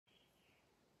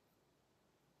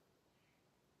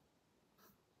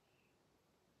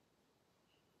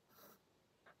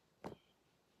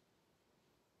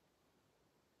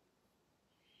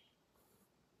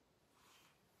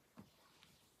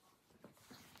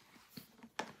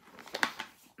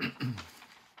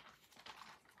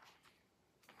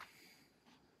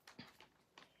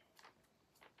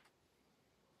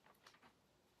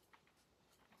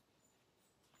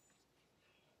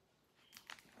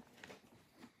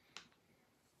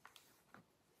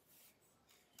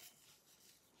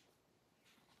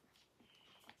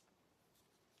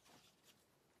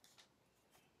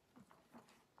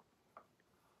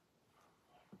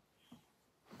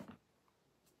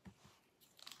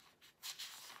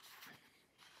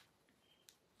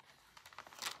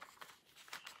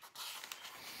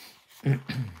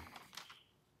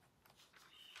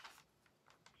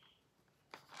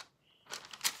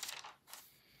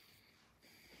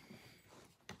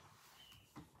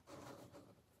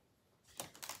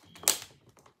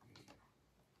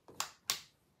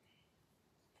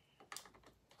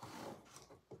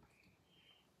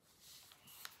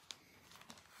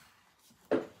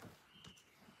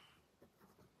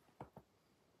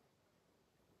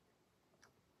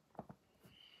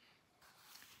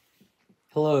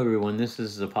Hello, everyone. This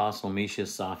is Apostle Misha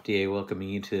Softier welcoming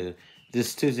you to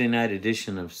this Tuesday night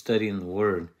edition of Studying the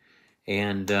Word.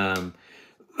 And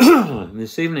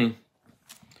this evening,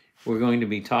 we're going to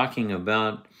be talking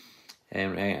about,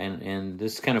 and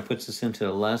this kind of puts us into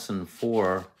lesson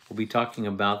 4. We'll be talking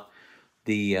about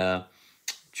the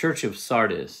Church of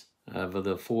Sardis, of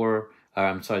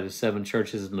the 7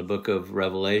 churches in the book of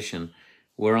Revelation.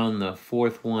 We're on the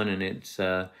 4th one, and it's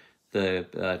the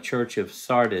Church of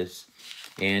Sardis.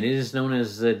 And it is known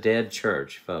as the dead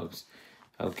church, folks.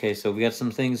 Okay, so we got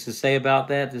some things to say about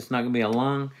that. It's not going to be a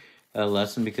long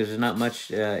lesson because there's not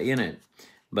much in it,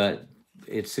 but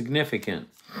it's significant.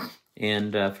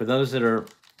 And for those that are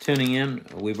tuning in,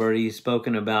 we've already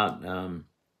spoken about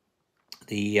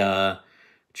the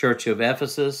Church of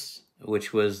Ephesus,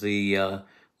 which was the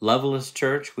loveless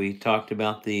church. We talked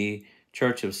about the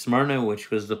Church of Smyrna, which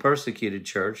was the persecuted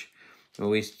church.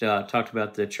 We talked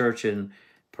about the church in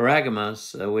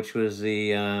Pergamos, which was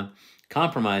the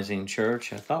compromising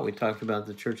church. I thought we talked about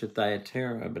the church of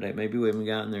Thyatira, but maybe we haven't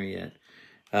gotten there yet.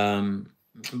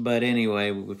 But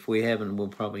anyway, if we haven't, we'll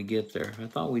probably get there. I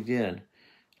thought we did.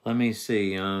 Let me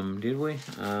see. Did we?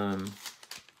 Let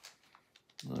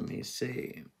me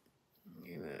see.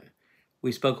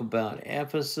 We spoke about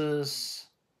Ephesus,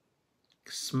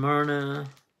 Smyrna,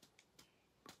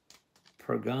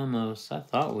 Pergamos. I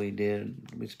thought we did.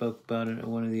 We spoke about it at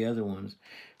one of the other ones.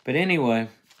 But anyway,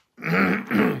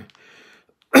 oh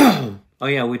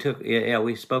yeah,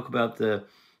 we spoke about the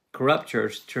corrupt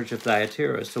church, the Church of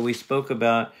Thyatira. So we spoke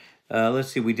about,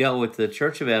 we dealt with the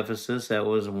Church of Ephesus, that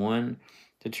was 1.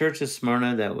 The Church of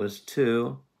Smyrna, that was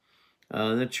 2.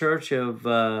 The Church of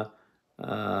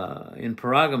in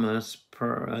Pergamos,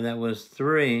 that was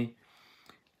 3.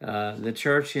 The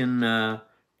church in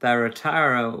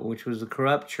Thyatira, which was the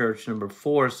corrupt church, number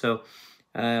 4. So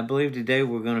I believe today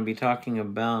we're going to be talking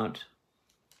about,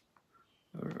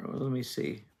 let me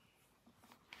see.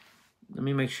 Let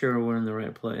me make sure we're in the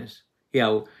right place.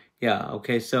 Yeah,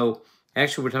 okay. So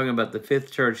actually we're talking about the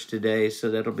 5th church today, so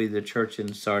that'll be the church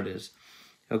in Sardis.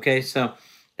 Okay, so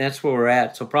that's where we're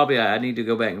at. So probably I need to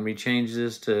go back and rechange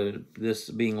this to this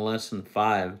being lesson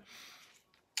 5.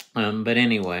 But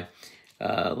anyway,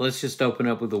 let's just open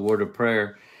up with a word of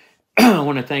prayer. I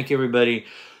want to thank everybody.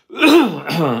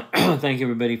 Thank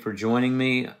everybody for joining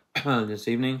me this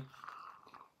evening.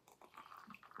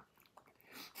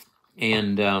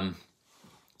 And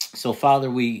so,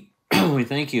 Father, we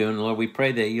thank you, and Lord, we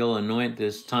pray that you'll anoint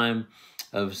this time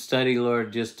of study,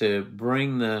 Lord, just to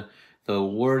bring the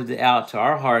word out to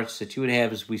our hearts that you would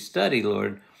have as we study,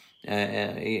 Lord.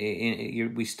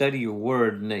 We study your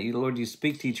word, and that you, Lord, you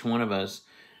speak to each one of us,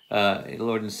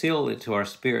 Lord, and seal it to our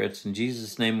spirits. In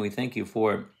Jesus' name, we thank you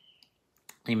for it.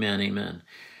 Amen, amen.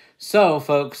 So,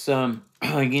 folks,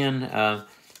 again,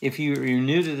 if you're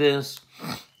new to this,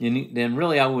 then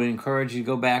really I would encourage you to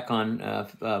go back on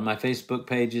my Facebook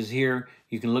pages here.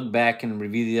 You can look back and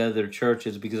review the other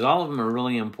churches because all of them are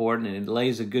really important, and it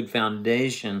lays a good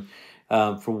foundation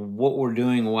for what we're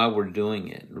doing and why we're doing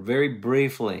it. Very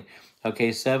briefly,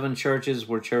 okay, 7 churches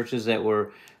were churches that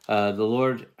were the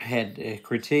Lord had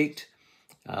critiqued.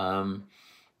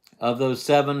 Of those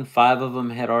 7, 5 of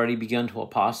them had already begun to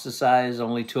apostatize.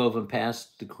 Only 2 of them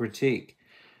passed the critique.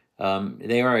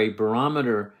 They are a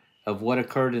barometer of what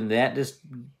occurred in that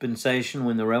dispensation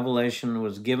when the revelation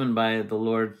was given by the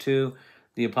Lord to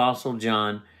the Apostle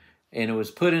John, and it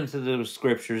was put into the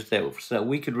scriptures so that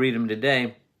we could read them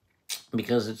today,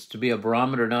 because it's to be a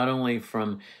barometer not only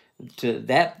for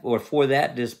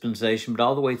that dispensation, but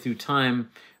all the way through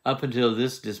time up until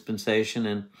this dispensation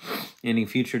and any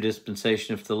future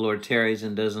dispensation if the Lord tarries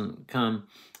and doesn't come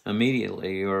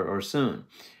immediately or soon.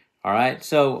 All right,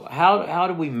 so how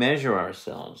do we measure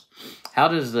ourselves? How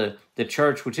does the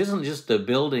church, which isn't just the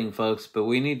building, folks, but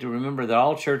we need to remember that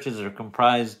all churches are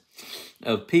comprised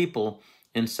of people,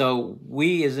 and so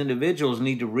we as individuals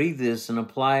need to read this and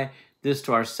apply this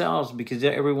to ourselves, because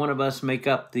every one of us make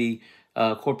up the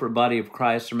corporate body of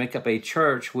Christ, or make up a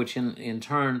church, which in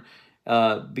turn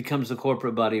becomes the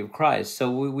corporate body of Christ.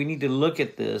 So we need to look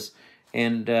at this,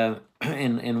 and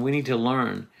we need to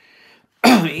learn.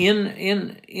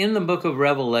 In the book of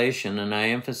Revelation, and I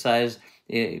emphasize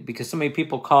because so many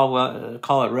people call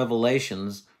it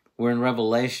Revelations. We're in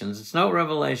Revelations. It's not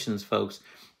Revelations, folks.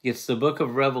 It's the book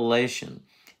of Revelation,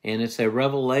 and it's a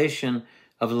revelation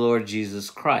of the Lord Jesus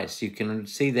Christ. You can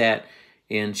see that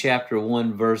in chapter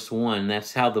 1, verse 1.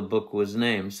 That's how the book was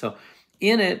named. So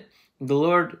in it, the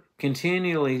Lord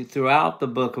continually throughout the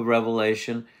book of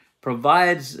Revelation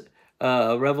provides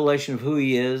a revelation of who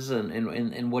he is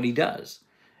and what he does.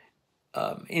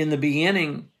 In the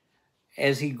beginning,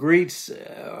 as he greets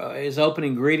his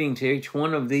opening greeting to each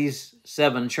one of these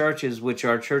 7 churches, which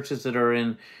are churches that are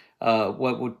in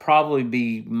what would probably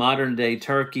be modern-day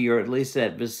Turkey, or at least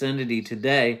that vicinity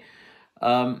today,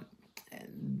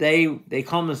 they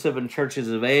call them the 7 churches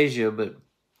of Asia, but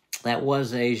that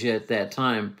was Asia at that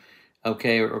time,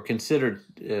 okay, or considered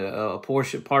a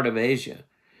part of Asia.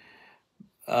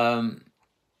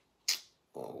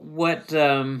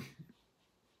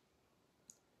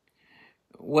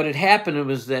 What had happened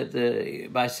was that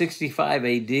by 65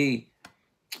 AD,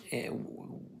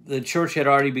 the church had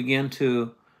already begun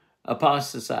to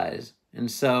apostatize.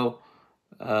 And so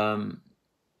of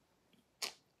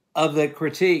the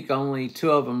critique, only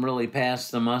 2 of them really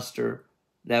passed the muster.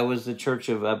 That was the church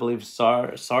of, I believe,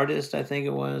 Sardis, I think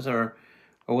it was, or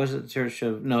was it the church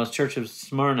of, no, it's Church of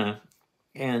Smyrna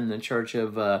and the Church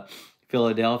of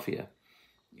Philadelphia.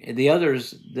 The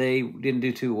others, they didn't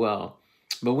do too well.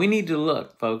 But we need to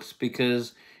look, folks,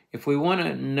 because if we want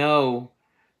to know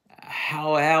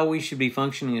how we should be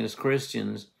functioning as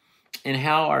Christians and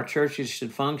how our churches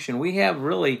should function, we have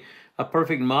really a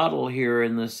perfect model here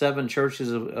in the 7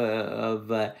 churches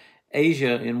of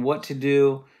Asia in what to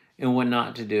do and what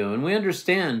not to do. And we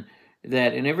understand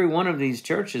that in every one of these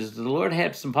churches, the Lord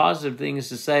had some positive things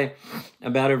to say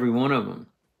about every one of them.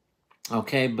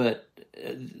 Okay, but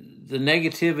the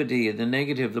negativity, the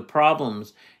negative, the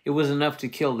problems, it was enough to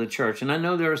kill the church. And I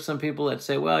know there are some people that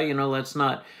say, well, let's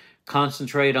not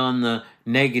concentrate on the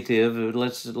negative.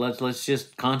 Let's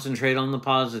just concentrate on the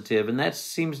positive. And that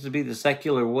seems to be the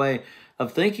secular way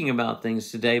of thinking about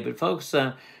things today. But folks,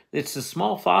 it's the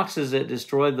small foxes that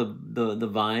destroy the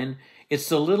vine. It's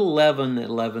the little leaven that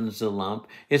leavens the lump.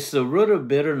 It's the root of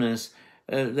bitterness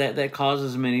that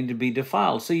causes many to be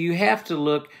defiled. So you have to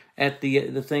look at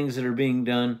the things that are being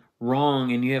done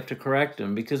wrong, and you have to correct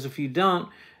them. Because if you don't,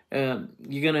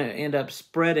 you're going to end up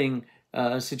spreading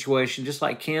a situation just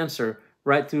like cancer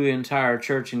right through the entire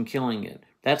church and killing it.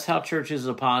 That's how churches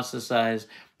apostatize.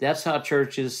 That's how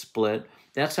churches split.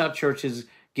 That's how churches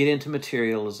get into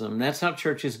materialism. That's how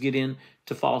churches get into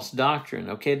false doctrine.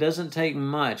 Okay, it doesn't take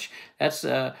much. That's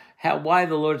why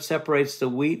the Lord separates the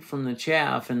wheat from the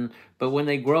chaff. But when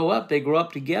they grow up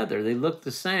together. They look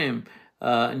the same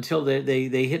until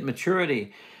they hit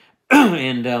maturity.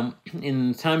 And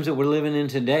in times that we're living in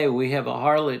today, we have a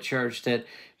harlot church that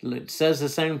says the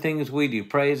same things we do.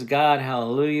 Praise God,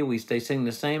 hallelujah. They sing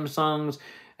the same songs.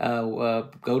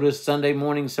 Go to Sunday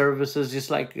morning services just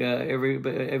like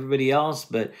everybody else.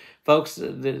 But folks,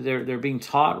 they're being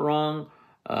taught wrong.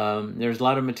 There's a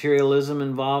lot of materialism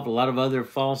involved, a lot of other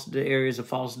areas of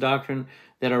false doctrine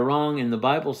that are wrong. And the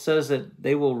Bible says that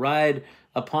they will ride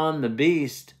upon the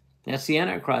beast. That's the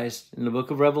Antichrist in the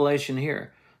book of Revelation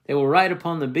here. They will ride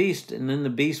upon the beast, and then the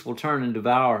beast will turn and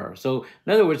devour her. So,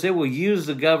 in other words, they will use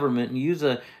the government and use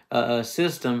a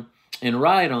system and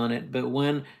ride on it. But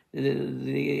when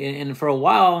and for a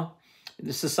while,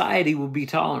 the society will be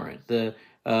tolerant. The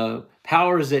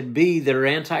powers that be that are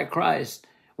antichrist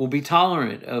will be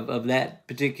tolerant of that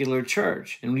particular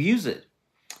church and will use it.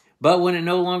 But when it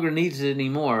no longer needs it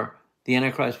anymore, the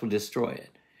Antichrist will destroy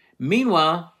it.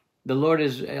 Meanwhile, the Lord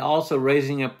is also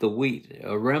raising up the wheat,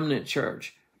 a remnant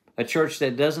church, a church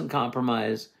that doesn't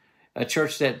compromise, a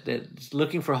church that's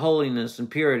looking for holiness and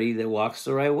purity, that walks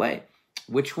the right way.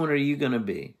 Which one are you going to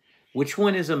be? Which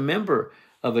one is a member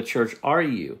of a church are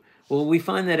you? Well, we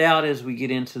find that out as we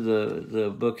get into the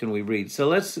book and we read. So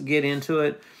let's get into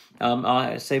it.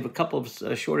 I'll save a couple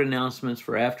of short announcements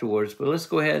for afterwards, but let's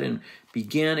go ahead and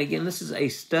begin. Again, this is a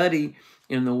study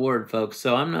in the Word, folks,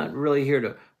 so I'm not really here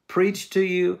to preach to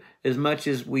you as much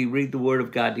as we read the Word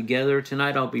of God together.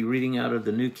 Tonight I'll be reading out of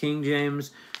the New King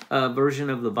James version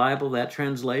of the Bible, that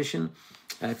translation.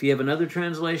 If you have another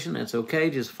translation, that's okay.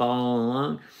 Just follow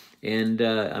along, and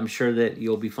I'm sure that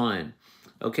you'll be fine.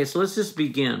 Okay, so let's just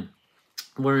begin.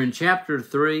 We're in chapter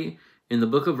 3 in the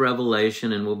book of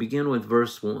Revelation, and we'll begin with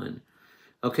verse 1.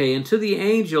 Okay, and to the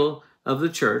angel of the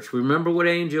church, remember what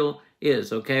angel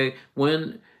is, okay?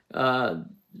 When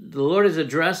the Lord is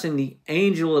addressing the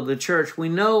angel of the church, we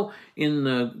know in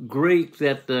the Greek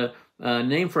that the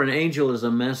name for an angel is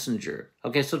a messenger.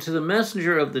 Okay, so to the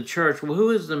messenger of the church, well,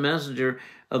 who is the messenger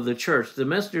of the church? The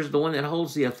messenger is the one that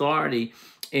holds the authority.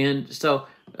 And so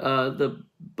the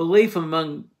belief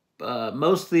among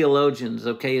most theologians,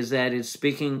 okay, is that it's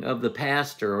speaking of the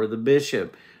pastor or the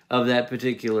bishop of that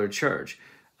particular church.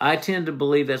 I tend to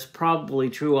believe that's probably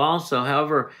true also.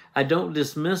 However, I don't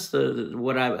dismiss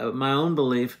my own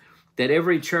belief that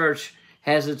every church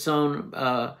has its own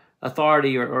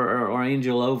authority or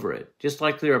angel over it. Just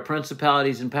like there are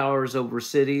principalities and powers over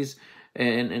cities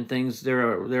and things, there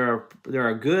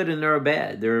are good and there are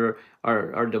bad. There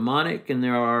are demonic and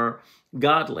there are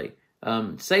godly.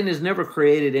 Satan has never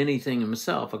created anything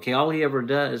himself. Okay, all he ever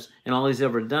does and all he's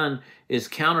ever done is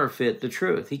counterfeit the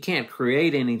truth. He can't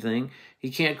create anything. He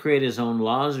can't create his own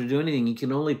laws or do anything. He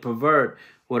can only pervert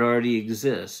what already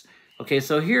exists. Okay,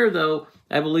 so here, though,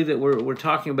 I believe that we're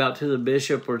talking about to the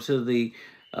bishop or to the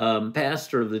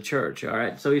pastor of the church, all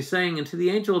right? So he's saying, and to the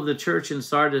angel of the church in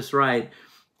Sardis write,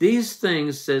 these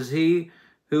things says he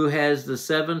who has the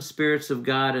 7 spirits of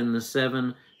God and the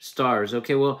 7 stars.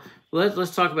 Okay, well,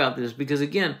 let's talk about this, because,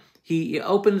 again, he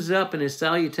opens up in his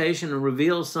salutation and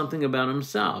reveals something about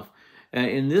himself.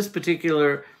 In this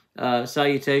particular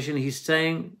salutation,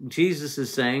 Jesus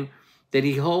is saying that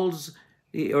he has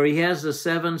the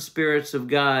 7 spirits of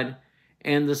God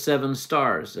and the 7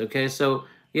 stars. Okay, so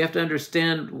you have to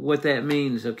understand what that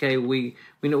means. Okay, we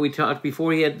know we talked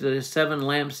before. He had the 7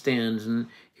 lampstands, and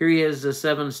here he has the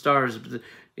 7 stars.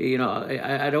 You know,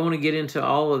 I don't want to get into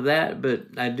all of that, but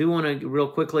I do want to real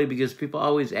quickly, because people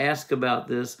always ask about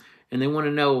this and they want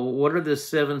to know, what are the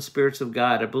 7 spirits of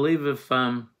God? I believe it's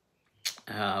in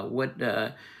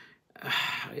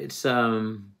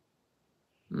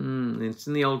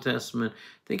the Old Testament.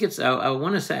 I think I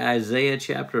want to say Isaiah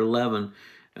chapter 11,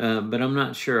 but I'm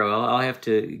not sure. I'll have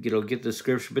to get the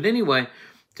scripture. But anyway,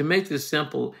 to make this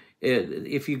simple,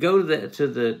 if you go to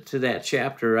that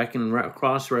chapter, I can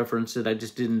cross-reference it. I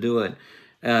just didn't do it.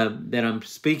 That I'm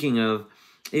speaking of,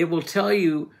 it will tell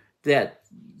you that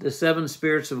the 7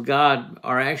 spirits of God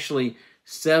are actually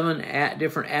 7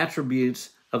 different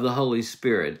attributes of the Holy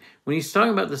Spirit. When he's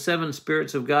talking about the 7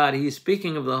 spirits of God, he's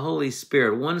speaking of the Holy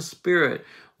Spirit, one spirit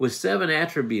with 7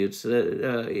 attributes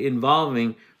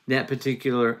involving that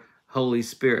particular Holy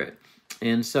Spirit.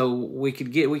 And so we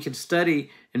could study,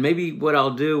 and maybe what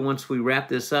I'll do once we wrap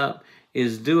this up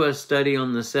is do a study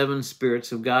on the 7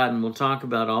 spirits of God, and we'll talk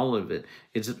about all of it.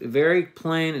 It's very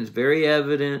plain, it's very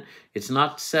evident. It's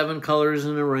not 7 colors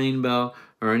in a rainbow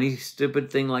or any stupid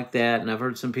thing like that. And I've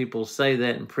heard some people say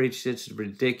that and preach it's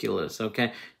ridiculous,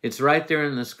 okay? It's right there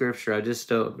in the scripture. I just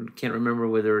can't remember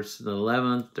whether it's the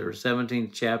 11th or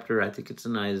 17th chapter. I think it's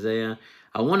in Isaiah.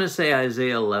 I want to say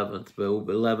Isaiah 11,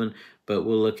 but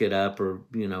we'll look it up, or,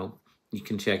 you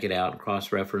can check it out and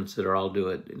cross-reference it, or I'll do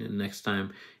it next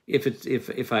time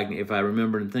if I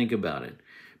remember and think about it.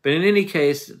 But in any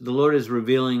case, the Lord is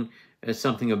revealing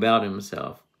something about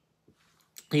himself.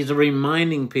 He's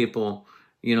reminding people,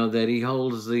 that he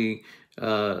holds he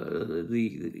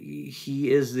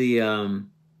is the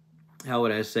how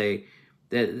would I say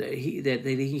that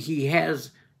he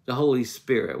has the Holy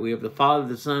Spirit. We have the Father,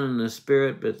 the Son, and the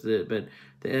Spirit, but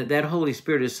that Holy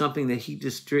Spirit is something that he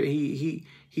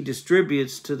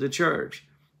distributes to the church,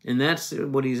 and that's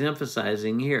what he's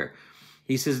emphasizing here.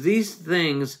 He says, "These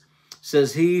things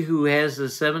says he who has the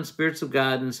 7 spirits of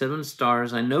God and 7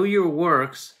 stars. I know your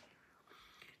works,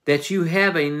 that you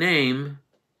have a name,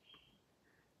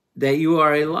 that you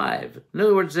are alive." In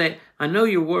other words, I know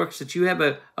your works, that you have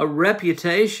a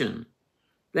reputation.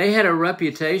 They had a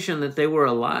reputation that they were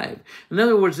alive. In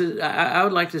other words, I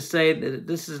would like to say that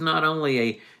this is not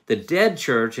only the dead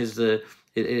church, is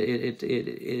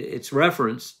it's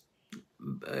referenced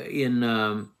in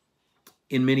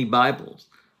many Bibles,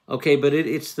 okay, but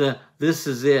it's this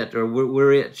is it, or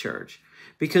we're it church,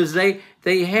 because they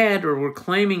had, or were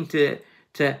claiming to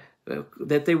that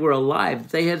they were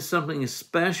alive. They had something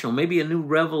special, maybe a new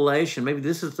revelation. Maybe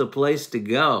this is the place to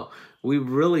go. We've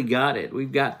really got it.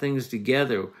 We've got things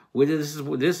together.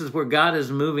 This is where God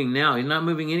is moving now. He's not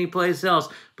moving anyplace else,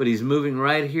 but he's moving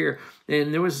right here.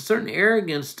 And there was a certain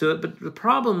arrogance to it, but the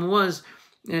problem was,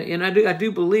 and I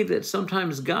do believe that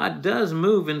sometimes God does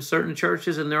move in certain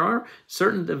churches, and there are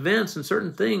certain events and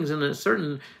certain things and a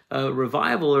certain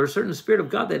revival or a certain Spirit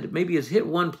of God that maybe has hit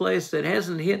one place that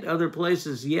hasn't hit other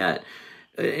places yet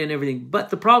and everything. But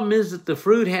the problem is that the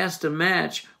fruit has to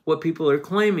match what people are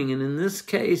claiming, and in this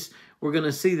case, we're going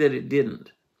to see that it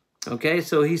didn't. Okay,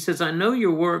 so he says, "I know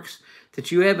your works,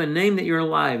 that you have a name, that you're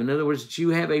alive." In other words, that you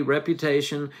have a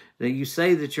reputation, that you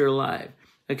say that you're alive.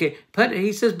 Okay, but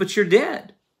he says, "But you're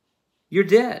dead. You're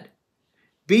dead.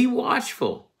 Be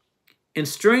watchful. and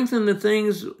strengthen the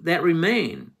things that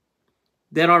remain,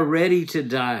 that are ready to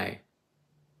die.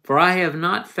 For I have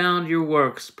not found your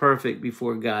works perfect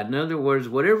before God. In other words,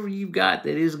 whatever you've got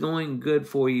that is going good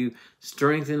for you,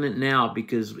 strengthen it now,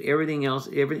 because everything else,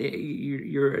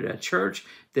 you're at a church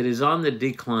that is on the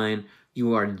decline.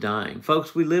 You are dying.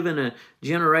 Folks, we live in a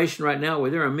generation right now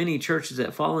where there are many churches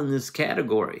that fall in this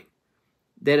category,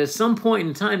 that at some point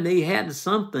in time they had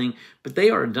something, but they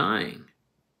are dying.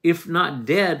 If not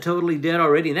dead, totally dead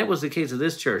already. And that was the case of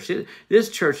this church. This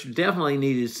church definitely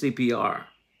needed CPR,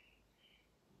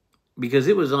 because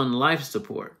it was on life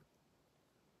support.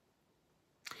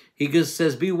 He just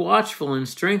says, be watchful and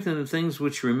strengthen the things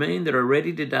which remain that are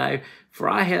ready to die, for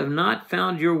I have not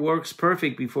found your works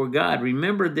perfect before God.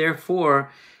 Remember,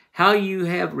 therefore, how you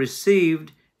have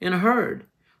received and heard.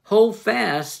 Hold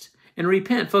fast and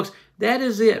repent. Folks, that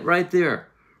is it right there.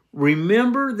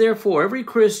 Remember, therefore, every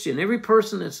Christian, every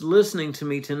person that's listening to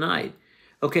me tonight,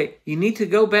 okay, you need to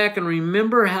go back and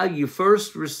remember how you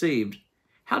first received.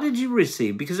 How did you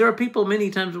receive? Because there are people many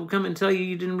times will come and tell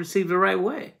you didn't receive the right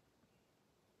way.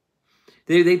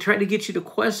 They try to get you to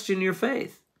question your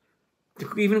faith,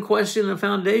 to even question the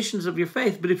foundations of your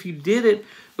faith. But if you did it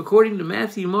according to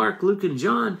Matthew, Mark, Luke, and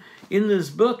John in this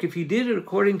book, if you did it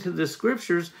according to the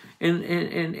scriptures and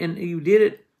you did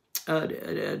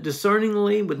it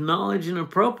discerningly, with knowledge and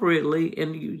appropriately,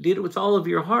 and you did it with all of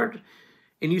your heart,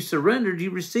 and you surrendered, you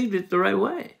received it the right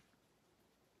way.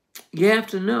 You have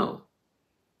to know.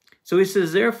 So he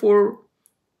says, therefore,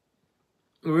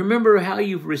 remember how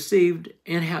you've received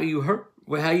and how you heard.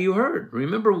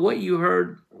 Remember what you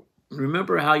heard.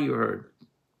 Remember how you heard.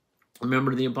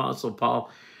 Remember the Apostle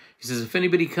Paul. He says, if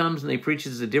anybody comes and they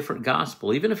preaches a different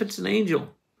gospel, even if it's an angel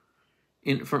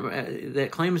that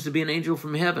claims to be an angel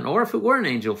from heaven, or if it were an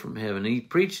angel from heaven, and he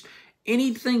preached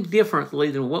anything differently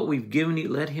than what we've given you,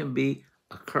 let him be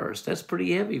accursed. That's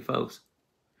pretty heavy, folks.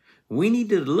 We need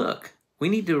to look. We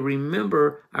need to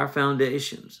remember our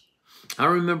foundations. I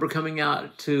remember coming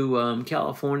out to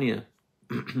California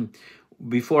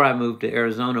before I moved to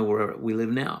Arizona, where we live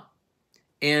now.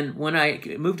 And when I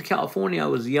moved to California, I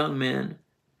was a young man,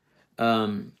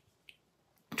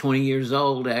 20 years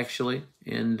old, actually,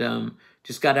 and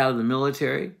just got out of the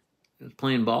military. I was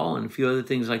playing ball and a few other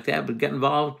things like that, but got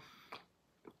involved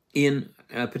in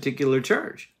a particular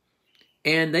church.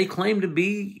 And they claimed to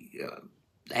be...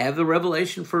 have the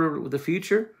revelation for the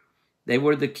future. They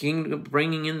were the kingdom,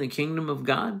 bringing in the kingdom of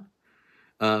God.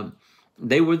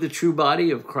 They were the true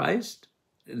body of Christ.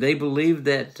 They believed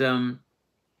that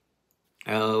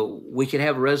we could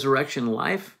have resurrection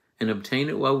life and obtain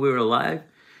it while we were alive,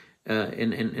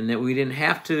 and that we didn't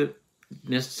have to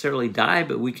necessarily die,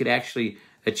 but we could actually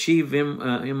achieve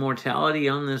immortality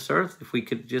on this earth if we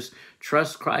could just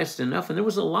trust Christ enough. And there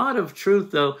was a lot of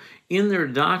truth, though, in their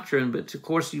doctrine. But, of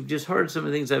course, you've just heard some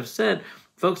of the things I've said.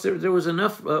 Folks, there was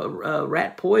enough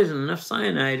rat poison, enough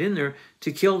cyanide in there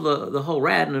to kill the whole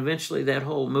rat, and eventually that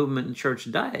whole movement in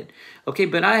church died. Okay,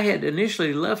 but I had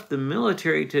initially left the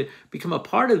military to become a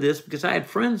part of this because I had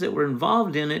friends that were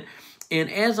involved in it.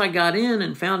 And as I got in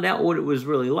and found out what it was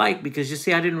really like, because, you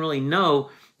see, I didn't really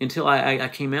know until I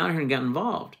came out here and got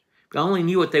involved. I only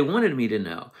knew what they wanted me to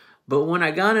know. But when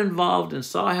I got involved and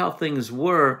saw how things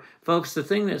were, folks, the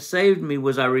thing that saved me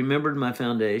was I remembered my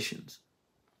foundations.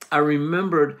 I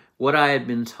remembered what I had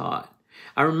been taught.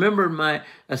 I remembered my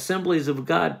Assemblies of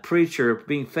God preacher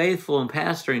being faithful and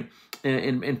pastoring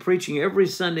and preaching every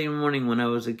Sunday morning when I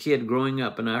was a kid growing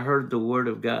up, and I heard the Word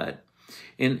of God.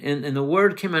 And the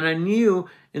Word came, and I knew,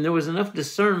 and there was enough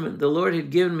discernment. The Lord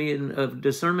had given me a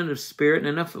discernment of spirit and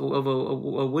enough of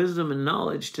a wisdom and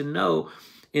knowledge to know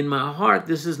in my heart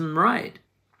this isn't right.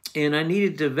 And I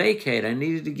needed to vacate. I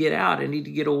needed to get out. I needed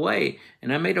to get away.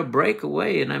 And I made a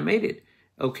breakaway, and I made it.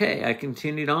 Okay, I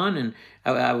continued on, and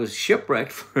I was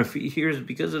shipwrecked for a few years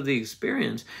because of the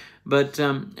experience. But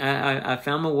I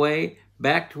found my way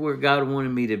back to where God wanted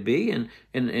me to be, and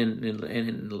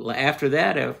after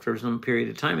that, after some period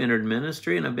of time, entered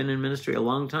ministry, and I've been in ministry a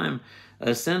long time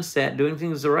since that, doing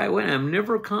things the right way. And I've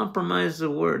never compromised the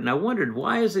Word. And I wondered,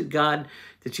 why is it, God,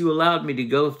 that you allowed me to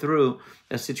go through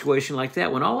a situation like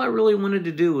that when all I really wanted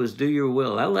to do was do your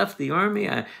will? I left the Army.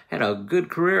 I had a good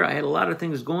career. I had a lot of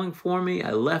things going for me. I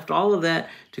left all of that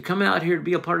to come out here to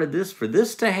be a part of this, for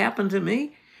this to happen to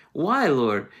me? Why,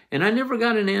 Lord? And I never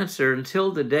got an answer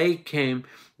until the day came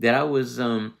that I was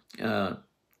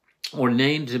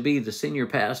ordained to be the senior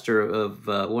pastor of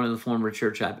one of the former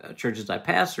churches I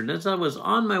pastored. And as I was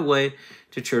on my way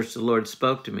to church, the Lord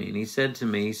spoke to me, and he said to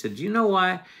me, he said, "Do you know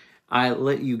why I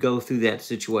let you go through that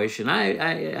situation?"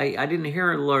 I didn't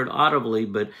hear the Lord audibly,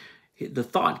 but the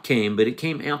thought came, but it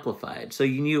came amplified. So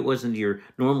you knew it wasn't your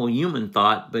normal human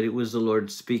thought, but it was the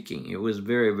Lord speaking. It was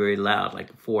very, very loud,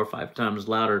 like 4 or 5 times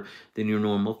louder than your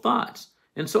normal thoughts.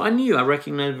 And so I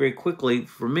recognized very quickly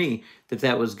for me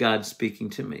that was God speaking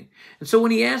to me. And so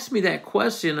when he asked me that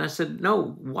question, I said,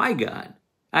 no, why God?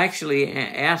 I actually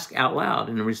asked out loud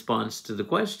in response to the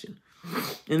question.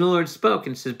 And the Lord spoke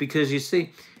and said, because you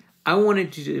see, I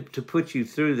wanted to put you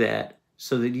through that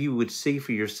so that you would see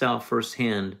for yourself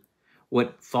firsthand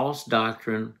what false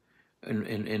doctrine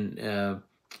and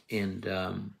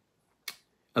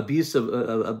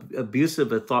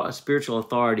abusive spiritual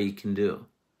authority can do.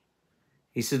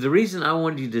 He said, the reason I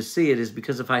wanted you to see it is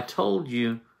because if I told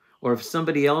you, or if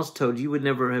somebody else told you, you would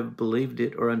never have believed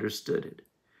it or understood it.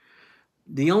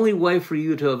 The only way for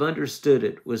you to have understood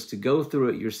it was to go through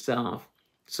it yourself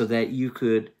so that you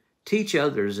could teach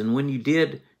others. And when you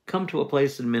did come to a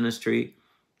place in ministry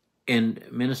and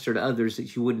minister to others,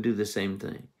 that you wouldn't do the same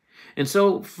thing. And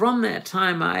so from that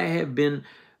time, I have been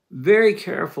very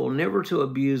careful never to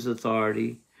abuse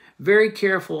authority, very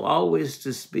careful always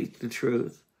to speak the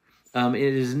truth.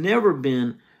 It has never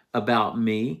been about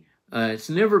me. It's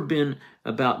never been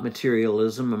about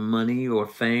materialism or money or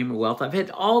fame or wealth. I've had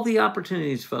all the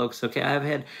opportunities, folks. Okay, I've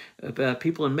had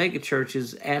people in mega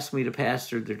churches ask me to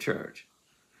pastor their church.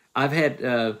 I've had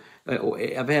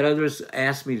others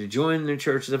ask me to join their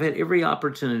churches. I've had every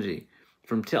opportunity,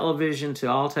 from television to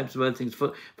all types of other things.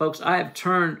 Folks, I have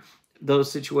turned those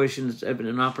situations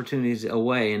and opportunities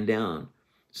away and down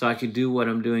so I could do what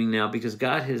I'm doing now, because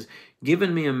God has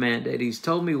given me a mandate. He's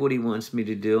told me what he wants me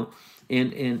to do,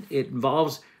 and it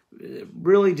involves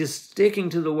really just sticking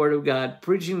to the Word of God,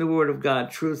 preaching the Word of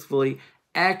God truthfully,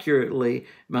 accurately.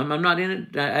 I'm not in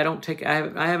it. I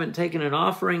haven't taken an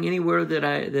offering anywhere that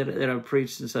I've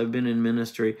preached since I've been in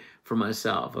ministry for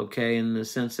myself. Okay, in the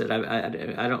sense that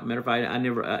I don't matter if I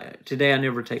never today I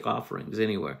never take offerings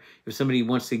anywhere. If somebody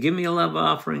wants to give me a love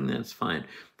offering, that's fine. I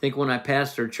think when I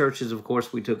pastored churches, of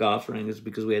course, we took offerings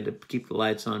because we had to keep the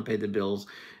lights on, pay the bills,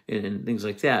 and things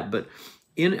like that. But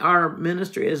in our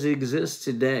ministry as it exists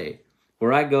today,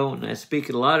 where I go and I speak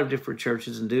at a lot of different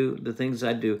churches and do the things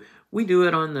I do, we do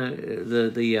it on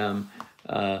the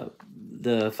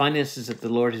finances that the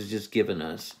Lord has just given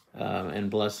us and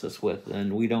blessed us with,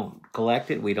 and we don't collect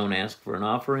it. We don't ask for an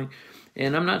offering.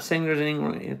 And I'm not saying there's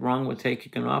anything wrong with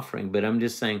taking an offering, but I'm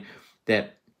just saying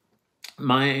that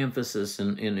my emphasis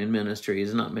in ministry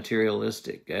is not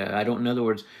materialistic. I don't. In other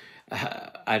words,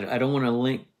 I don't want to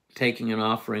link taking an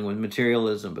offering with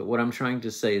materialism. But what I'm trying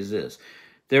to say is this.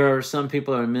 There are some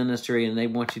people in ministry and they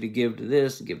want you to give to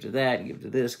this, give to that, give to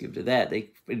this, give to that. They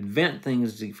invent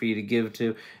things for you to give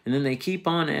to, and then they keep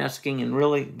on asking, and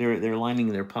really they're lining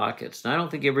their pockets. And I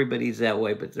don't think everybody's that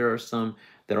way, but there are some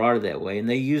that are that way. And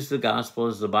they use the gospel,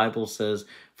 as the Bible says,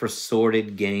 for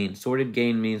sordid gain. Sordid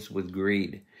gain means with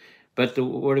greed. But the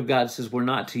Word of God says we're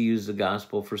not to use the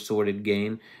gospel for sordid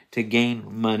gain, to gain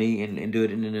money and do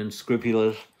it in an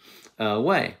unscrupulous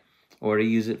way, or to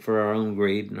use it for our own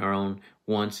greed and our own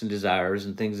wants and desires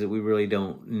and things that we really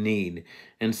don't need.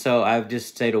 And so I've just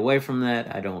stayed away from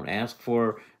that. I don't ask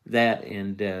for that.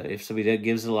 And if somebody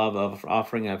gives a love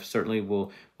offering, I certainly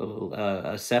will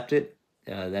accept it.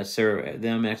 That's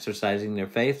them exercising their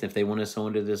faith. If they want to sow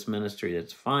into this ministry,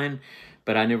 that's fine.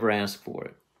 But I never ask for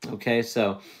it. Okay,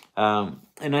 so,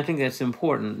 and I think that's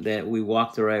important that we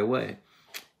walk the right way.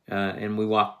 And we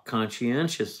walk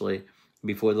conscientiously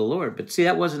before the Lord. But see,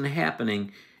 that wasn't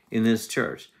happening in this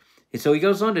church. And so he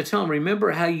goes on to tell them,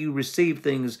 remember how you received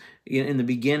things in the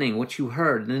beginning, what you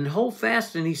heard, and then hold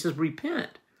fast. And he says,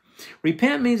 repent.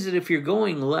 Repent means that if you're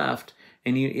going left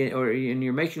and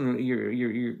you're making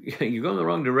you're going the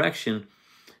wrong direction,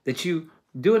 that you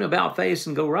do an about face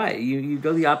and go right. You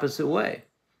go the opposite way.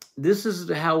 This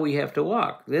is how we have to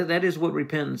walk. That is what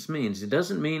repentance means. It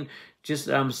doesn't mean just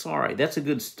I'm sorry. That's a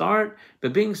good start,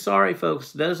 but being sorry,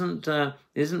 folks, isn't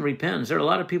repentance. There are a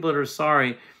lot of people that are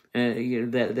sorry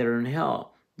that are in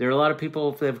hell. There are a lot of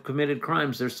people that have committed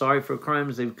crimes. They're sorry for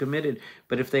crimes they've committed,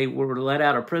 but if they were let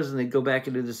out of prison, they'd go back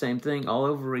and do the same thing all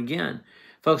over again.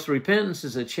 Folks, repentance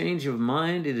is a change of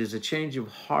mind. It is a change of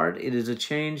heart. It is a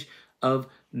change of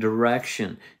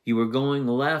direction. You were going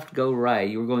left, go right.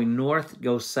 You were going north,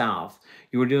 go south.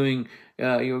 You were going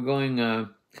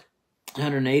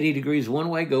 180 degrees one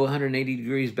way, go 180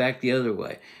 degrees back the other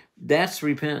way. That's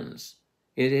repentance.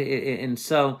 And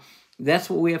so that's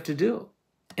what we have to do.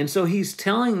 And so he's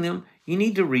telling them, you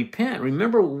need to repent.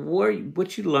 Remember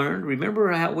what you learned.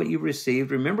 Remember what you received.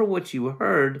 Remember what you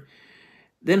heard.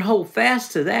 Then hold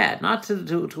fast to that, not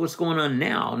to what's going on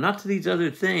now, not to these other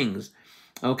things.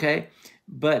 Okay?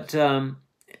 But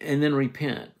and then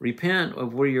repent. Repent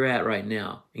of where you're at right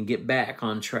now and get back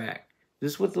on track.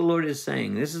 This is what the Lord is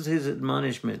saying. This is his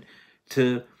admonishment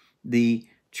to the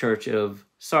church of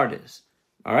Sardis.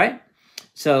 All right?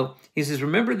 So he says,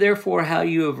 remember therefore how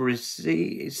you have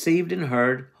received and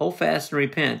heard, hold fast and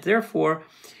repent. Therefore,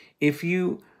 if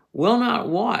you will not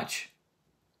watch,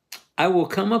 I will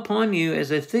come upon you as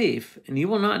a thief, and you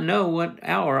will not know what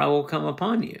hour I will come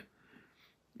upon you.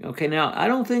 Okay, now, I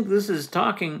don't think this is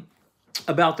talking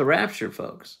about the rapture,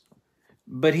 folks.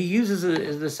 But he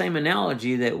uses the same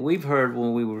analogy that we've heard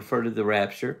when we refer to the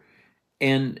rapture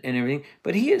and everything.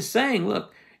 But he is saying,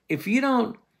 look, if you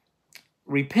don't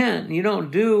repent, you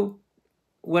don't do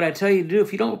what I tell you to do,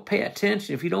 if you don't pay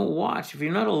attention, if you don't watch, if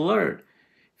you're not alert,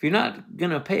 if you're not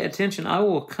going to pay attention, I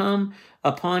will come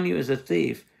upon you as a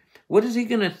thief. What is he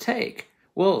going to take?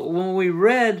 Well, when we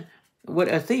read what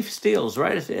a thief steals,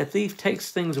 right? A thief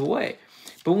takes things away.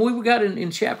 But when we got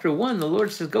in chapter 1, the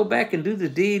Lord says, go back and do the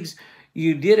deeds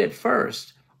you did at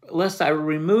first, lest I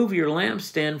remove your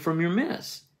lampstand from your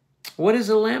midst. What is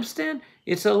a lampstand?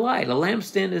 It's a light. A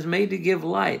lampstand is made to give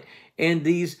light. And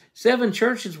these 7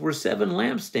 churches were 7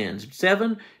 lampstands.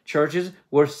 7 churches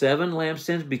were 7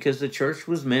 lampstands because the church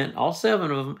was meant, all 7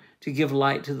 of them, to give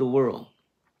light to the world.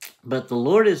 But the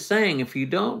Lord is saying, if you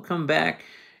don't come back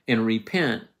and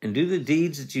repent and do the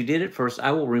deeds that you did at first,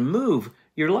 I will remove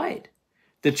your light.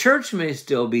 The church may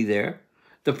still be there.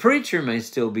 The preacher may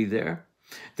still be there.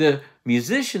 The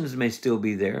musicians may still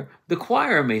be there. The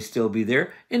choir may still be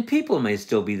there. And people may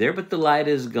still be there, but the light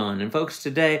is gone. And folks,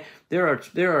 today, there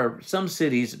are some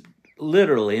cities,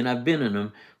 literally, and I've been in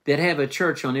them, that have a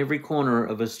church on every corner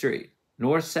of a street.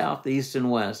 North, south, east, and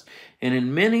west. And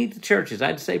in many churches,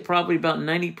 I'd say probably about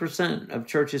 90% of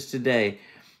churches today,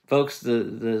 folks, the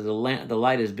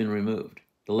light has been removed.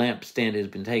 The lampstand has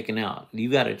been taken out. You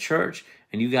got a church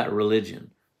and you got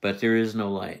religion, but there is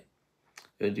no light.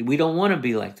 We don't want to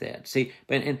be like that. See,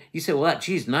 and you say, well,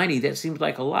 geez, 90, that seems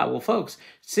like a lot. Well, folks,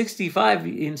 in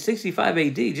 65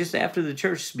 AD, just after the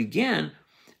church began,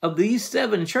 of these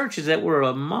 7 churches that were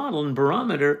a model and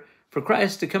barometer for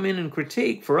Christ to come in and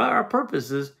critique for our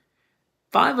purposes,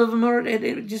 5 of them are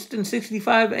just in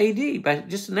 65 AD,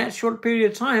 just in that short period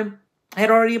of time, had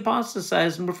already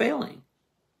apostatized and were failing.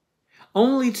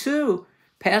 Only 2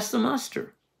 passed the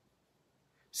muster.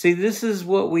 See, this is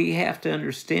what we have to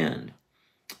understand.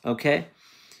 Okay?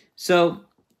 So,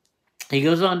 he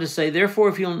goes on to say, therefore,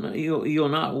 if you'll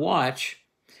not watch,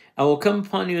 I will come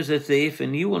upon you as a thief,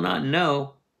 and you will not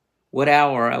know what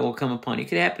hour I will come upon you. It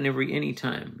could happen any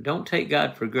time. Don't take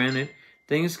God for granted.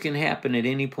 Things can happen at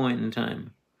any point in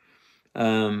time.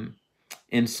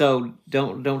 And so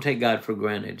don't take God for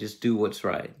granted. Just do what's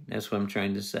right. That's what I'm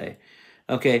trying to say.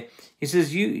 Okay, he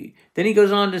says, then he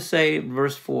goes on to say,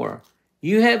 verse 4,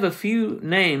 you have a few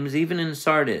names, even in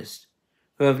Sardis,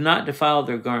 who have not defiled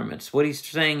their garments. What he's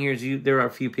saying here is there are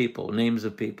a few people, names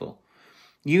of people.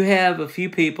 You have a few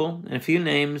people and a few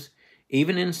names,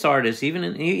 even in Sardis, even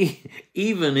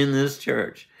in this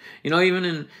church. You know,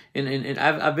 even in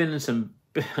I've been in some,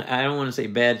 I don't want to say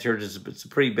bad churches, but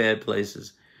some pretty bad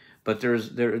places. But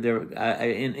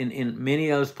in many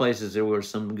of those places, there were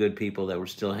some good people that were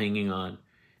still hanging on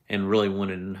and really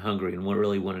wanted and hungry and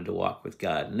really wanted to walk with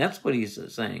God. And that's what he's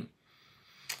saying.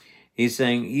 He's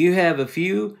saying, you have a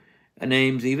few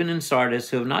names, even in Sardis,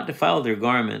 who have not defiled their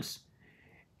garments,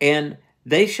 and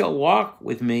they shall walk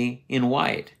with me in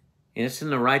white. And it's in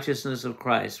the righteousness of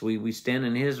Christ. We stand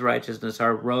in his righteousness.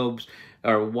 Our robes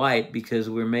are white because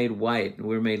we're made white.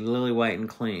 We're made lily white and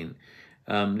clean.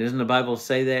 Doesn't the Bible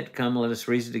say that? Come, let us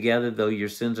reason together. Though your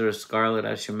sins are as scarlet,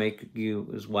 I shall make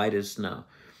you as white as snow.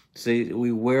 See,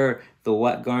 we wear the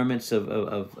white garments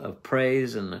of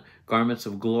praise and the garments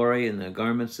of glory and the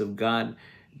garments of God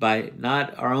by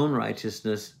not our own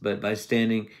righteousness, but by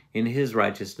standing in his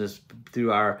righteousness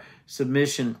through our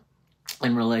submission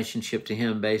and relationship to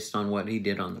him based on what he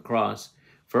did on the cross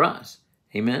for us.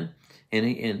 Amen?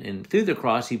 And through the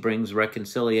cross, he brings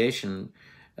reconciliation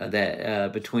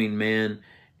between man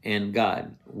and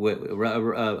God,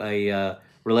 a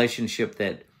relationship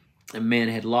that man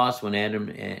had lost when Adam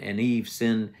and Eve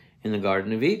sinned in the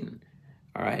Garden of Eden.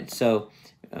 All right, so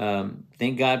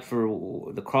thank God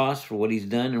for the cross, for what he's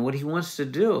done and what he wants to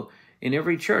do in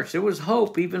every church. There was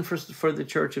hope even for the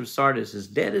church of Sardis. As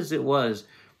dead as it was,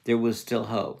 there was still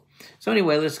hope. So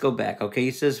anyway, let's go back. Okay,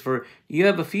 he says, for you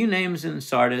have a few names in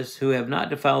Sardis who have not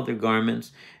defiled their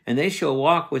garments, and they shall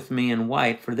walk with me in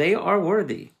white, for they are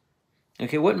worthy.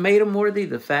 Okay, what made them worthy?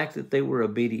 The fact that they were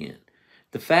obedient.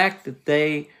 The fact that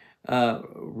they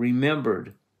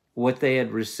remembered what they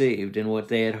had received and what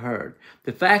they had heard.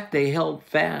 The fact they held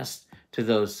fast to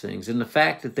those things, and the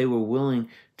fact that they were willing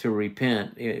to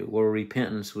repent where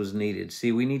repentance was needed.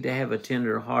 See, we need to have a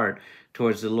tender heart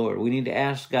towards the Lord. We need to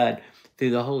ask God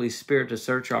through the Holy Spirit to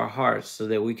search our hearts so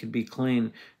that we could be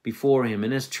clean before Him.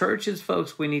 And as churches,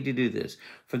 folks, we need to do this.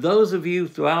 For those of you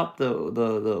throughout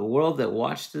the world that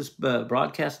watch this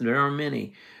broadcast, and there are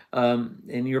many,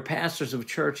 and you're pastors of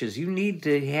churches, you need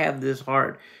to have this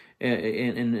heart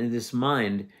and this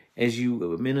mind as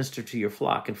you minister to your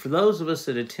flock. And for those of us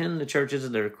that attend the churches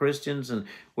that are Christians and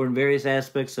we're in various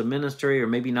aspects of ministry, or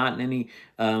maybe not in any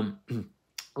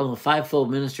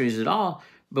fivefold ministries at all,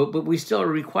 but we still are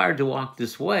required to walk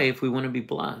this way if we want to be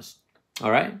blessed. All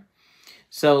right?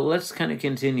 So let's kind of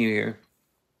continue here.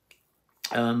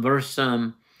 Let's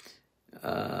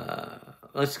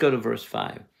go to verse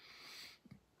 5.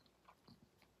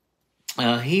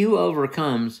 He who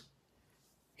overcomes,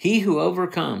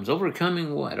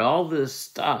 overcoming what? All this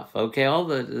stuff, okay? All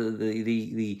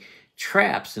the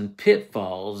traps and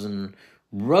pitfalls and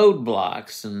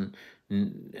roadblocks and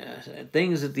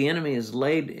things that the enemy has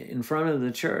laid in front of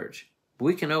the church.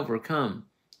 We can overcome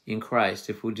in Christ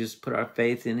if we just put our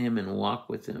faith in Him and walk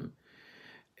with Him.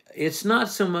 It's not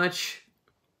so much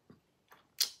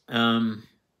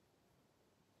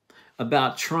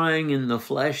about trying in the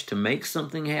flesh to make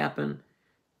something happen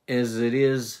as it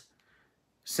is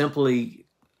simply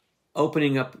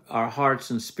opening up our hearts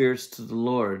and spirits to the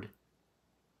Lord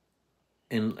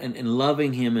and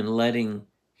loving Him and letting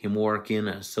Him work in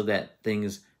us so that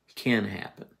things can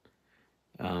happen.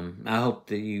 I hope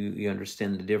that you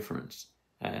understand the difference.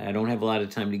 I don't have a lot of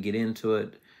time to get into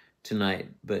it tonight,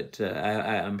 but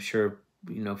I'm sure,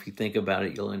 if you think about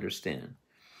it, you'll understand.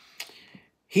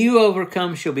 He who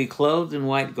overcomes shall be clothed in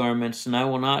white garments, and I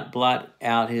will not blot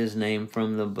out his name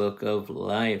from the book of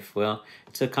life. Well,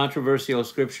 it's a controversial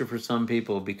scripture for some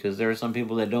people because there are some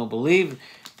people that don't believe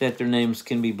that their names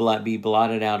can be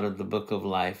blotted out of the book of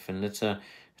life. And it's a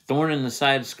thorn in the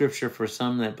side scripture for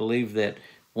some that believe that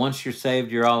once you're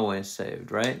saved, you're always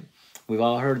saved, right? We've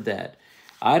all heard that.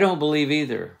 I don't believe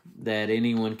either that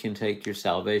anyone can take your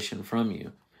salvation from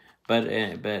you. But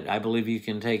I believe you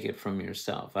can take it from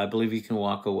yourself. I believe you can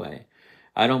walk away.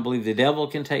 I don't believe the devil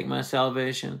can take my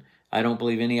salvation. I don't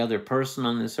believe any other person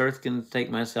on this earth can take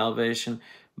my salvation.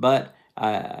 But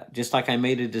just like I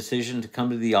made a decision to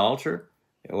come to the altar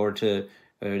or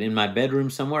in my bedroom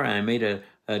somewhere, I made a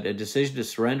decision to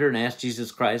surrender and ask Jesus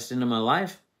Christ into my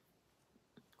life.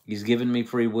 He's given me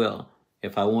free will.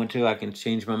 If I want to, I can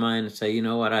change my mind and say, you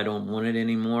know what, I don't want it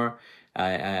anymore,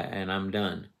 and I'm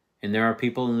done. And there are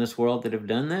people in this world that have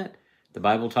done that. The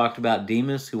Bible talked about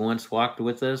Demas, who once walked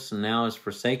with us and now has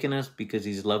forsaken us because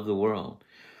he's loved the world.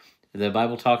 The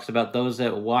Bible talks about those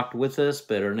that walked with us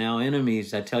but are now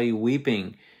enemies. I tell you,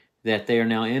 weeping, that they are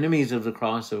now enemies of the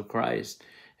cross of Christ.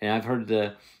 And I've heard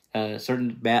the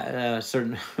certain I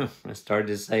started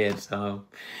to say it, so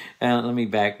let me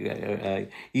back. You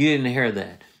didn't hear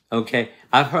that, okay?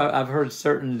 I've heard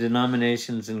certain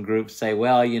denominations and groups say,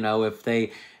 well,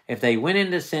 if they went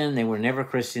into sin, they were never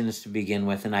Christians to begin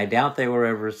with, and I doubt they were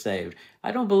ever saved.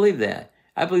 I don't believe that.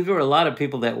 I believe there were a lot of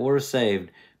people that were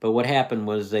saved, but what happened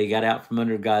was they got out from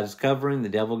under God's covering. The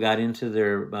devil got into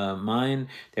their mind.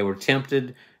 They were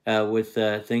tempted with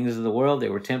things of the world. They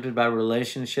were tempted by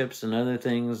relationships and other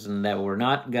things, and that were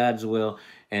not God's will,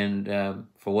 and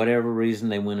for whatever reason,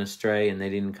 they went astray and they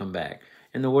didn't come back.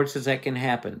 And the Word says that can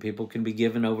happen. People can be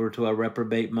given over to a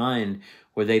reprobate mind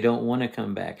where they don't want to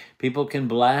come back. People can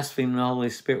blaspheme the Holy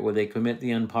Spirit where they commit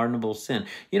the unpardonable sin.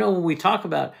 When we talk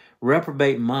about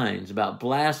reprobate minds, about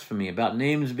blasphemy, about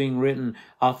names being written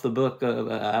off the book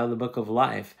out of the book of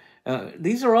life,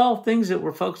 these are all things that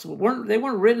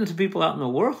weren't written to people out in the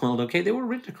world. Okay, they were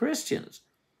written to Christians.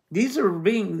 These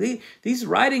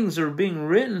writings are being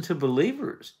written to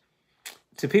believers,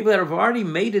 to people that have already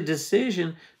made a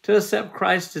decision to accept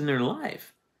Christ in their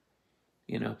life.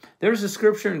 There's a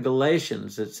scripture in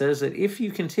Galatians that says that if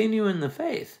you continue in the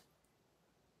faith,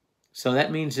 so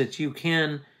that means that you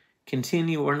can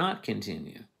continue or not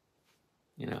continue.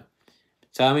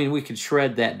 So, we could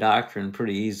shred that doctrine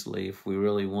pretty easily if we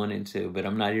really wanted to, but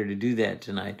I'm not here to do that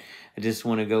tonight. I just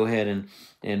want to go ahead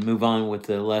and move on with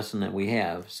the lesson that we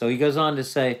have. So he goes on to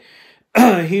say,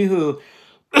 he who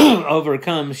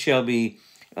overcomes shall be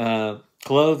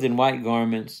clothed in white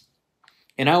garments,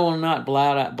 and I will not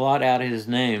blot out his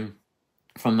name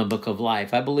from the book of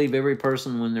life. I believe every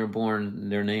person when they're born,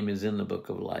 their name is in the book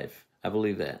of life. I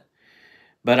believe that.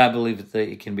 But I believe that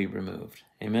it can be removed.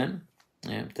 Amen?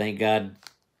 And thank God.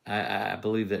 I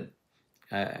believe that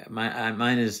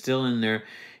Mine is still in there.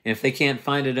 And if they can't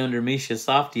find it under Misha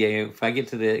Softier, if I get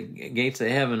to the gates of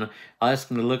heaven, I'll ask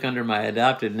them to look under my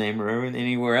adopted name or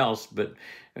anywhere else. But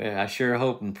I sure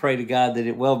hope and pray to God that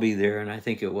it will be there, and I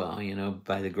think it will,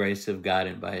 by the grace of God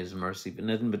and by His mercy. But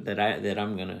nothing but that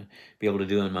I'm going to be able to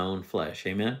do in my own flesh.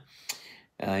 Amen?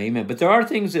 Amen. But there are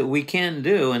things that we can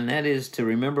do, and that is to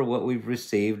remember what we've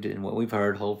received and what we've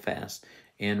heard, hold fast,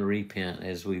 and repent,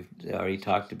 as we've already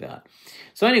talked about.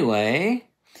 So anyway,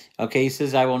 okay, he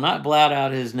says, I will not blot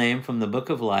out his name from the book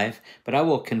of life, but I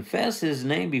will confess his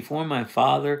name before my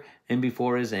Father and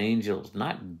before his angels.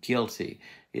 Not guilty.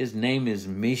 His name is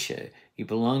Misha. He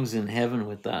belongs in heaven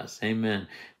with us. Amen.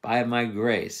 By my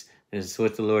grace. Is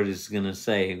what the Lord is going to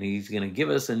say. And He's going to give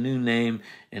us a new name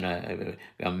and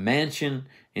a mansion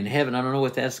in heaven. I don't know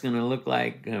what that's going to look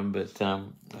like, but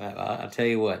I'll tell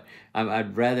you what.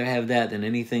 I'd rather have that than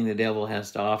anything the devil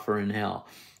has to offer in hell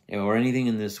or anything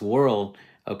in this world,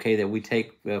 okay, that we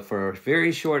take for a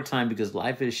very short time, because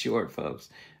life is short, folks.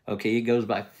 Okay, it goes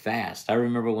by fast. I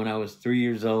remember when I was 3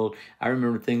 years old. I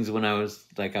remember things when I was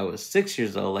 6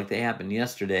 years old, like they happened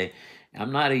yesterday.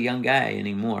 I'm not a young guy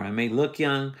anymore. I may look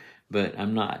young, but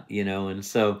I'm not, and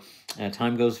so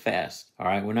time goes fast. All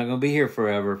right, we're not going to be here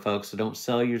forever, folks, so don't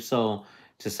sell your soul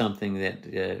to something that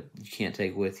you can't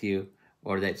take with you,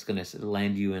 or that's going to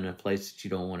land you in a place that you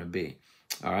don't want to be.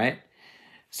 All right,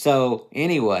 so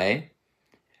anyway,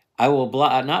 I will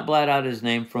not blot out his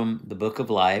name from the book of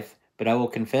life, but I will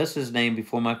confess his name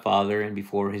before my Father and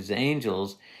before his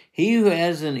angels. He who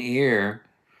has an ear,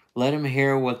 let him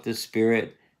hear what the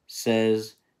Spirit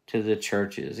says to the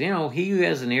churches. He who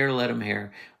has an ear, let him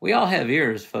hear. We all have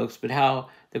ears, folks, but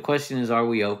the question is, are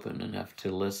we open enough to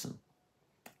listen?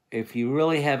 If you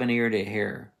really have an ear to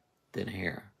hear, then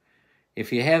hear.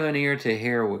 If you have an ear to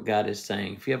hear what God is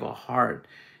saying, if you have a heart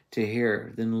to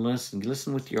hear, then listen.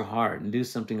 Listen with your heart and do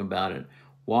something about it.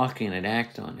 Walk in it,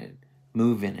 act on it,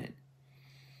 move in it.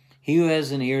 He who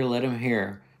has an ear, let him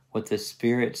hear what the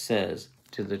Spirit says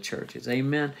to the churches.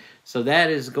 Amen. So that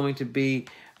is going to be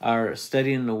our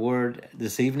study in the Word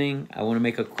this evening. I want to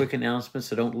make a quick announcement,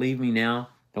 so don't leave me now.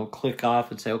 Don't click off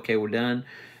and say, okay, we're done.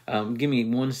 Give me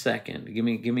 1 second. Give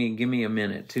me a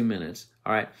minute, 2 minutes.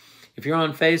 All right. If you're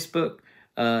on Facebook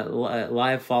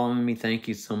live following me, thank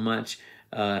you so much.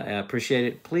 I appreciate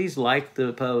it. Please like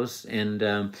the posts,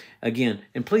 and again,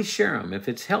 please share them. If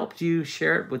it's helped you,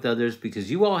 share it with others,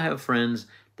 because you all have friends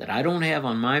that I don't have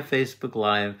on my Facebook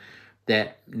Live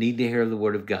that need to hear the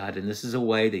Word of God. And this is a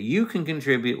way that you can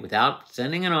contribute without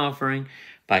sending an offering.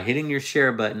 By hitting your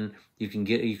share button, you can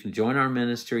join our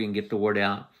ministry and get the word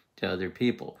out to other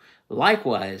people.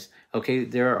 Likewise, okay,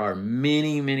 there are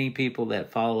many people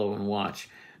that follow and watch.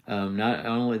 Not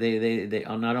only they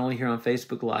are not only here on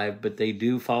Facebook Live, but they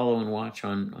do follow and watch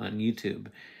on YouTube.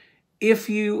 If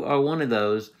you are one of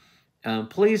those,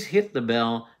 please hit the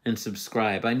bell and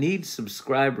subscribe. I need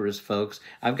subscribers, folks.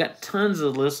 I've got tons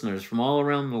of listeners from all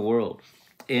around the world,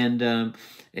 and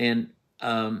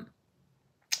I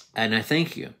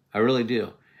thank you. I really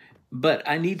do. But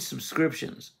I need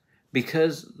subscriptions,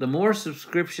 because the more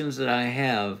subscriptions that I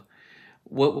have,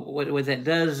 what that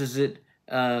does is it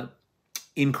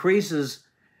increases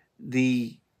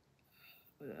the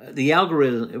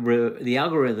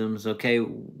algorithms, okay,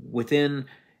 within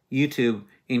YouTube,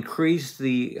 increase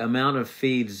the amount of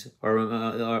feeds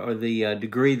or the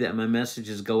degree that my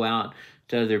messages go out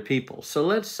to other people. So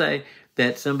let's say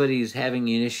that somebody is having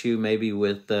an issue maybe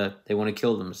with they want to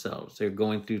kill themselves. They're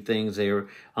going through things. They're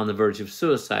on the verge of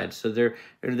suicide. So they're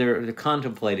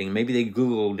contemplating. Maybe they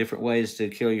Google different ways to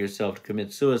kill yourself, to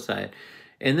commit suicide.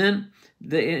 And then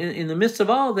in the midst of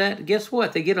all that, guess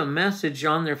what? They get a message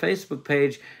on their Facebook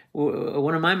page,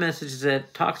 one of my messages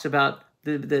that talks about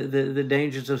the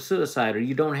dangers of suicide, or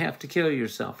you don't have to kill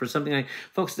yourself, or something like.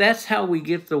 Folks, that's how we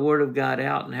get the Word of God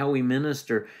out and how we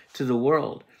minister to the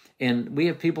world. And we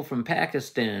have people from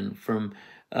Pakistan, from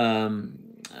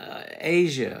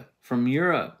Asia, from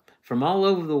Europe, from all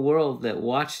over the world that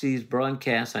watch these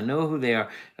broadcasts. I know who they are.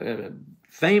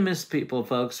 Famous people,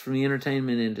 folks, from the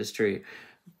entertainment industry.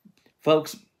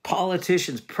 Folks,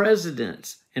 politicians,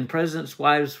 presidents, and presidents'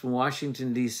 wives from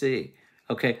Washington, D.C.,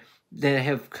 okay, that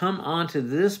have come onto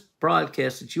this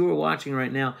broadcast that you are watching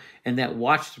right now, and that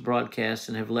watch the broadcast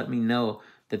and have let me know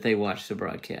that they watched the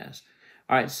broadcast.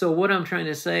 All right, so what I'm trying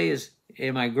to say is,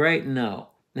 am I great? No,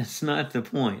 that's not the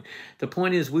point. The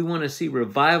point is, we want to see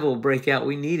revival break out.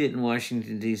 We need it in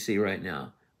Washington, D.C. right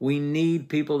now. We need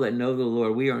people that know the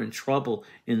Lord. We are in trouble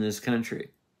in this country.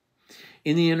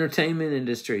 In the entertainment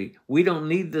industry, we don't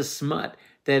need the smut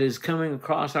that is coming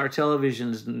across our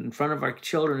televisions in front of our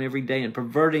children every day and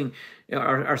perverting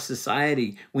our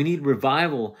society. We need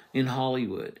revival in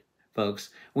Hollywood, folks.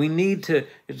 We need to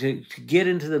get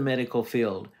into the medical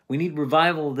field. We need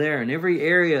revival there. In every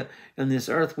area on this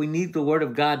earth, we need the Word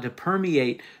of God to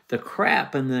permeate the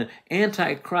crap and the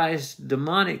antichrist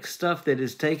demonic stuff that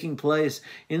is taking place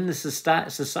in the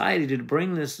society to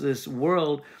bring this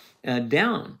world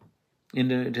down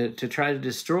and to try to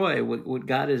destroy what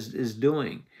God is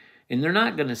doing. And they're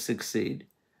not going to succeed.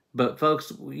 But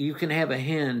folks, you can have a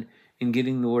hand in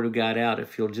getting the Word of God out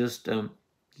if you'll just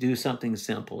do something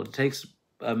simple. It takes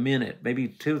a minute, maybe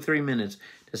 2-3 minutes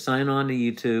to sign on to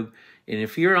YouTube. And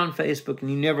if you're on Facebook and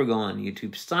you never go on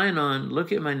YouTube, sign on,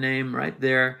 look at my name right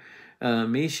there,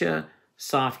 Misha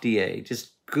Softier.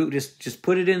 Just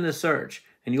put it in the search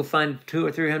and you'll find 200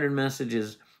 or 300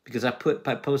 messages because I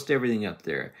post everything up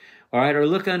there. All right, or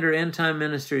look under End Time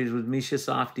Ministries with Misha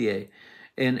Softier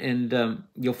and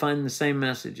you'll find the same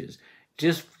messages.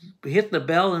 Just hit the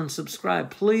bell and subscribe.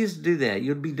 Please do that.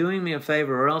 You'll be doing me a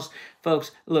favor, or else,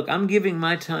 folks, look, I'm giving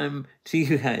my time to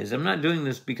you guys. I'm not doing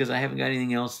this because I haven't got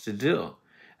anything else to do.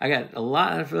 I got a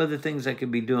lot of other things I could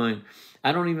be doing.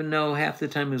 I don't even know half the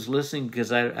time who's listening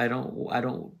because I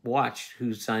don't watch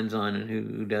who signs on and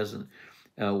who doesn't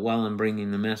while I'm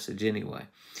bringing the message anyway.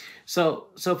 So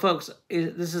folks,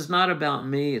 this is not about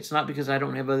me. It's not because I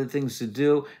don't have other things to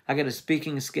do. I got a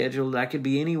speaking schedule. I could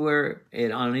be anywhere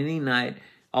on any night,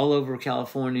 all over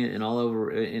California and all over,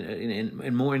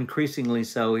 and more increasingly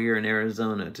so here in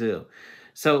Arizona too.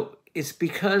 So it's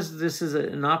because this is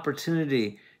an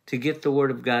opportunity to get the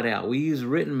Word of God out. We use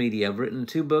written media. I've written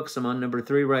 2 books. I'm on number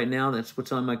 3 right now. That's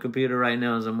what's on my computer right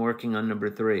now as I'm working on number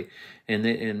 3. And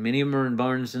many of them are in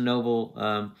Barnes & Noble,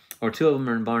 or 2 of them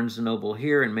are in Barnes & Noble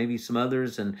here and maybe some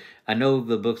others. And I know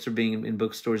the books are being in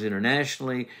bookstores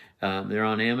internationally. They're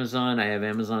on Amazon. I have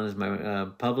Amazon as my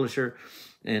publisher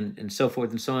and so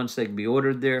forth and so on, so they can be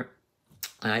ordered there.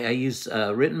 I use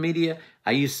written media.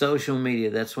 I use social media.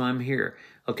 That's why I'm here.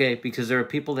 Okay, because there are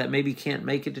people that maybe can't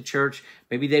make it to church.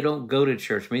 Maybe they don't go to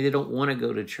church. Maybe they don't want to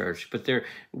go to church, but they're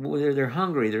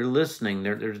hungry. They're listening.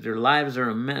 Their lives are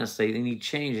a mess. They need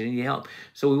change. They need help.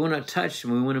 So we want to touch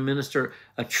them. We want to minister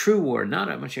a true word,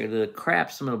 not a bunch of the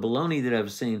crap, some of the baloney that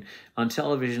I've seen on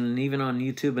television and even on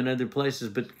YouTube and other places,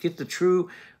 but get the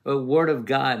true word of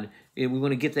God. We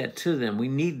want to get that to them. We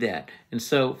need that. And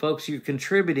so, folks, you're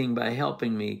contributing by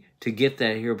helping me to get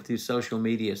that here through social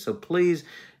media. So please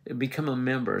become a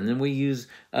member. And then we use,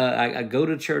 I go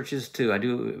to churches too. I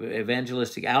do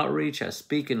evangelistic outreach. I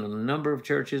speak in a number of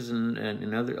churches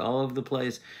and all over the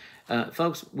place.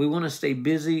 Folks, we want to stay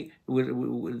busy.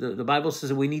 The Bible says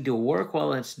that we need to work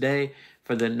while it's day,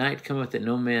 for the night cometh that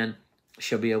no man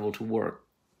shall be able to work.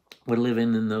 We're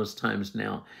living in those times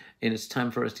now, and it's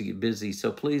time for us to get busy.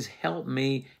 So please help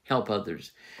me help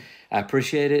others. I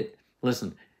appreciate it.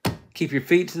 Listen, keep your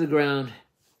feet to the ground.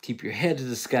 Keep your head to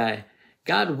the sky.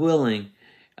 God willing,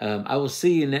 I will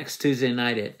see you next Tuesday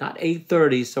night at not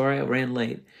 8:30. Sorry, I ran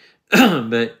late,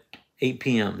 but 8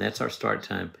 p.m. That's our start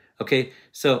time. Okay,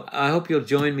 so I hope you'll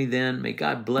join me then. May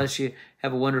God bless you.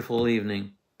 Have a wonderful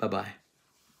evening. Bye-bye.